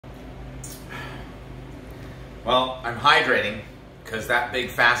Well, I'm hydrating because that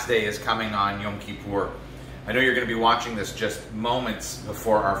big fast day is coming on Yom Kippur. I know you're going to be watching this just moments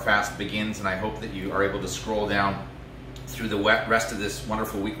before our fast begins, and I hope that you are able to scroll down through the rest of this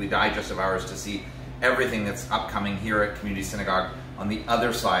wonderful weekly digest of ours to see everything that's upcoming here at Community Synagogue on the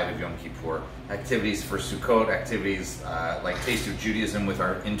other side of Yom Kippur. Activities for Sukkot, activities like Taste of Judaism with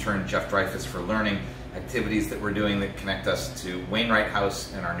our intern Jeff Dreyfus for learning, activities that we're doing that connect us to Wainwright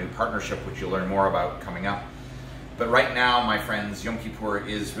House and our new partnership, which you'll learn more about coming up. But right now, my friends, Yom Kippur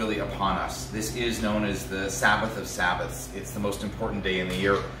is really upon us. This is known as the Sabbath of Sabbaths. It's the most important day in the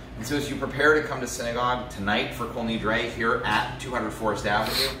year. And so as you prepare to come to synagogue tonight for Kol Nidre here at 200 Forest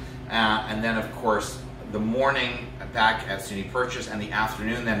Avenue, and then of course the morning back at SUNY Purchase and the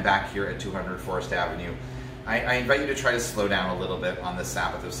afternoon then back here at 200 Forest Avenue, I invite you to try to slow down a little bit on the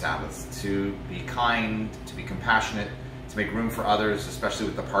Sabbath of Sabbaths, to be kind, to be compassionate, to make room for others, especially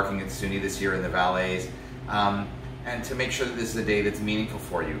with the parking at SUNY this year and the valets. And to make sure that this is a day that's meaningful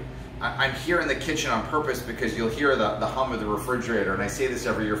for you. I'm here in the kitchen on purpose because you'll hear the hum of the refrigerator, and I say this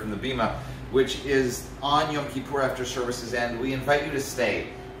every year from the Bima, which is on Yom Kippur after services end. We invite you to stay,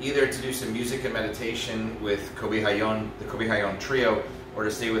 either to do some music and meditation with Kobi Hayon, the Kobi Hayon trio, or to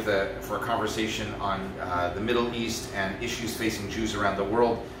stay for a conversation on the Middle East and issues facing Jews around the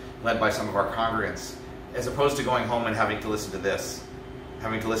world, led by some of our congregants, as opposed to going home and having to listen to this.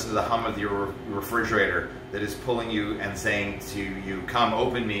 Having to listen to the hum of your refrigerator that is pulling you and saying to you, come,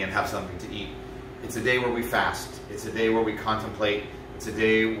 open me and have something to eat. It's a day where we fast. It's a day where we contemplate. It's a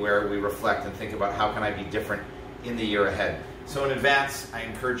day where we reflect and think about how can I be different in the year ahead. So in advance, I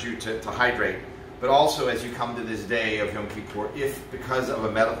encourage you to hydrate. But also as you come to this day of Yom Kippur, if because of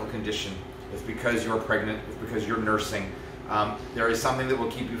a medical condition, if because you're pregnant, if because you're nursing, there is something that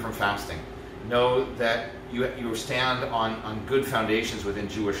will keep you from fasting. Know that you stand on good foundations within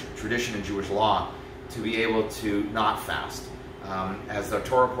Jewish tradition and Jewish law to be able to not fast. As the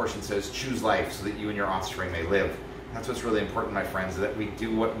Torah portion says, choose life so that you and your offspring may live. That's what's really important, my friends, that we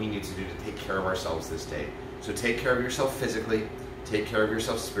do what we need to do to take care of ourselves this day. So take care of yourself physically, take care of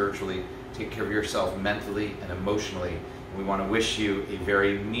yourself spiritually, take care of yourself mentally and emotionally. And we want to wish you a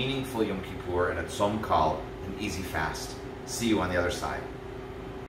very meaningful Yom Kippur and a Tzom Kal, an easy fast. See you on the other side.